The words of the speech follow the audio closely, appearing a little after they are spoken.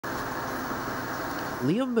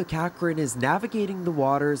Liam McCachran is navigating the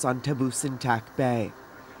waters on Tabusintac Bay,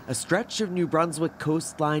 a stretch of New Brunswick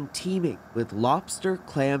coastline teeming with lobster,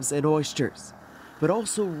 clams, and oysters, but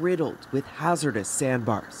also riddled with hazardous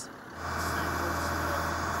sandbars.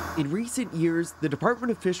 In recent years, the Department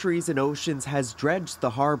of Fisheries and Oceans has dredged the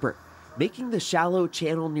harbour, making the shallow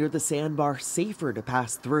channel near the sandbar safer to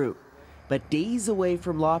pass through. But days away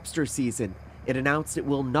from lobster season, it announced it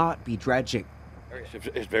will not be dredging.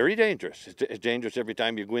 It's very dangerous. It's dangerous every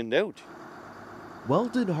time you go in and out.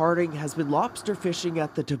 Weldon Harding has been lobster fishing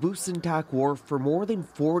at the Tabusintac wharf for more than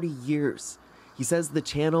 40 years. He says the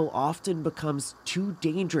channel often becomes too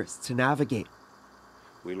dangerous to navigate.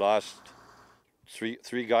 We lost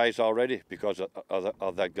three guys already because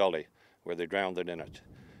of that gully where they drowned in it.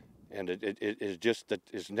 And it is just that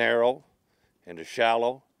it's narrow and it's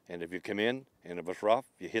shallow, and if you come in and if it's rough,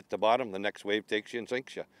 you hit the bottom, the next wave takes you and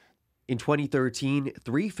sinks you. In 2013,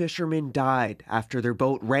 3 fishermen died after their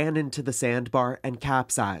boat ran into the sandbar and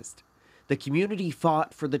capsized. The community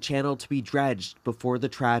fought for the channel to be dredged before the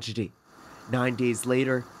tragedy. 9 days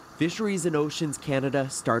later, Fisheries and Oceans Canada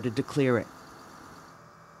started to clear it.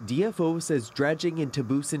 DFO says dredging in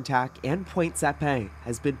Tabusintac and Pointe Sapin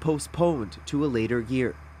has been postponed to a later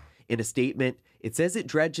year. In a statement, it says it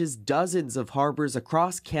dredges dozens of harbours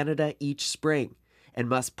across Canada each spring and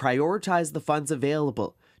must prioritize the funds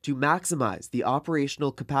available to maximize the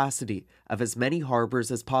operational capacity of as many harbours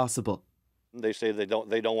as possible. They say they don't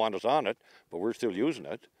want us on it, but we're still using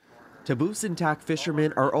it. Tabusintac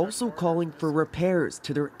fishermen are also calling for repairs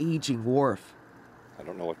to their aging wharf. I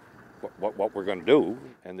don't know what we're going to do,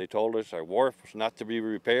 and they told us our wharf was not to be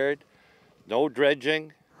repaired, no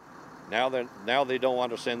dredging. Now they don't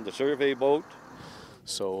want to send the survey boat.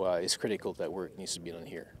 So it's critical that work needs to be done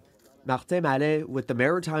here. Martin Mallet with the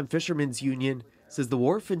Maritime Fishermen's Union says the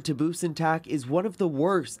wharf in Tabusintac is one of the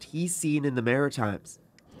worst he's seen in the Maritimes.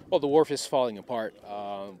 Well, the wharf is falling apart.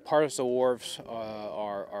 Part of the wharfs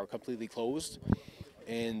are completely closed,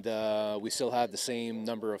 and we still have the same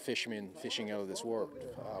number of fishermen fishing out of this wharf.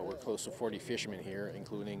 We're close to 40 fishermen here,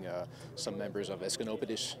 including some members of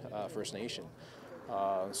Esconopedish First Nation.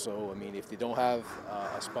 So, I mean, if they don't have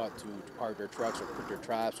a spot to park their trucks or put their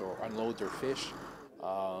traps or unload their fish,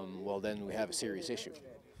 well, then we have a serious issue.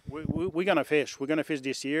 We're gonna fish. We're gonna fish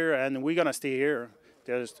this year, and we're gonna stay here.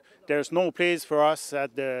 There's no place for us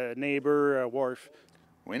at the neighbor wharf.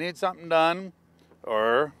 We need something done,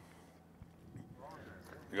 or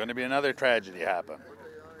there's going to be another tragedy happen.